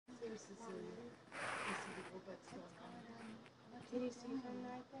this is the robots going on. Can you see from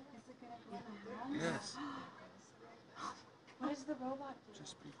right there? Is it going to go in the house? Yes. What does the robot do?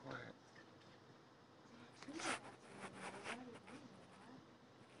 Just be quiet.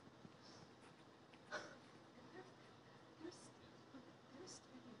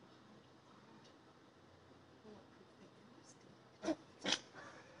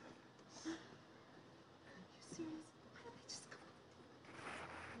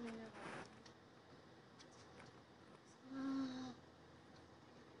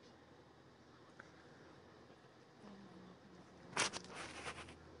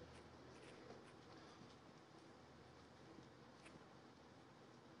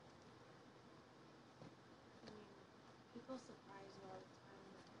 People surprise you all the time.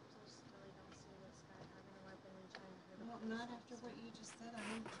 I still don't see this guy having a weapon and trying to hurt a Well, police not after what you just said. I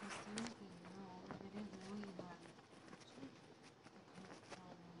don't trust anything. No, I didn't know you had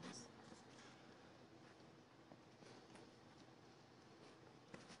problems.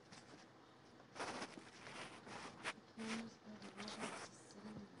 The cameras are the robots just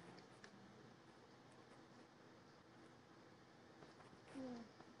sitting there.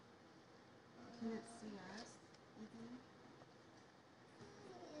 Can it see us? You think?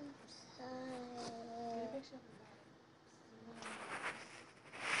 Get a picture of the guy.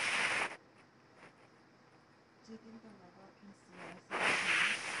 Do you think the robot can see us?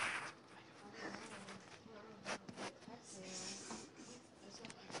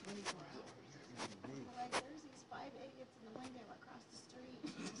 Like, there's these 5 idiots in the window across the street.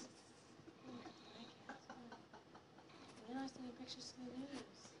 You're not sending pictures to the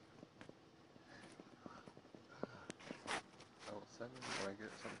news. I will send them when I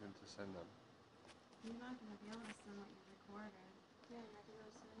get something to send them. You're not going to be able to send what you recorded. Yeah, you're not going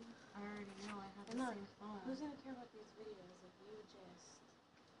to send. I already know. I have the Look, same phone. who's going to care about these videos if you just...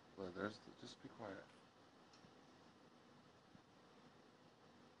 Well, just be quiet.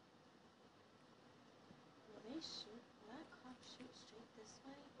 Will they shoot? Will that cop shoot straight this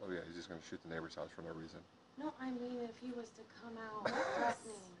way? Oh yeah, he's just gonna shoot the neighbor's house for no reason. No, I mean if he was to come out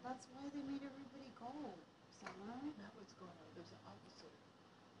threatening. That's why they made everybody go. Summer? Not what's going on. There's an officer.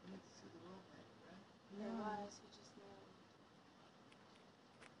 You need to see the robot, right? There was, he just knew.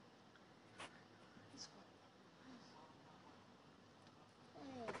 It's fine. I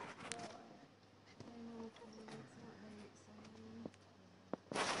know, it's not very exciting.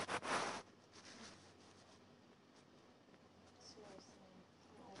 Seriously, I'm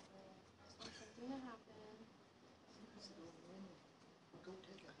over it. I just want something to happen. Go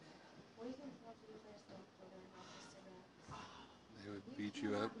take a nap. What do you think they'll do first thing for their house of cigarettes? They would beat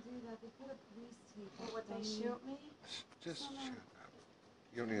you up. Do that. They put a police tape. Or would they shoot me? Just shut up.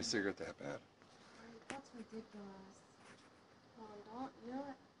 You don't need a cigarette that bad. That's ridiculous. Oh, don't, you know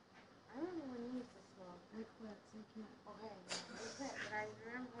what? I remember when you used to smoke. I quit, so I can't. Okay, you quit, but I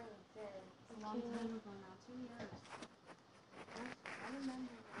remember when you did. It's a long time ago now, 2 years. I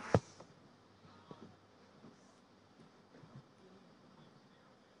remember that.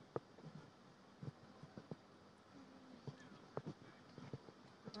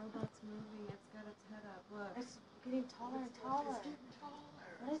 The robot's moving. It's got its head up. Look. It's getting taller and taller. It's getting taller.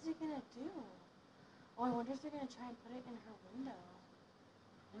 What is it gonna do? Oh, I wonder if they're gonna try and put it in her window.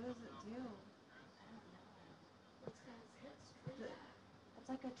 What does it do? I don't know. It's got its head straight up. It's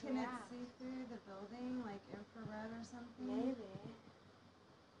like a Can it giraffe. see through the building, like infrared or something? Maybe.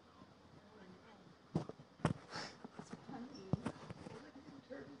 It's funny. Look at him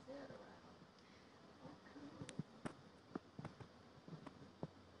turn his head around. Oh, cool.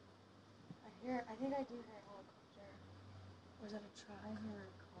 I think I do hear a helicopter. Or is that a truck? I hear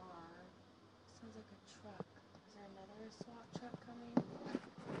a car. Sounds like a truck. Is there another SWAT truck coming?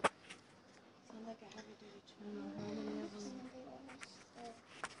 Sounds like a heavy duty I don't know how many of them.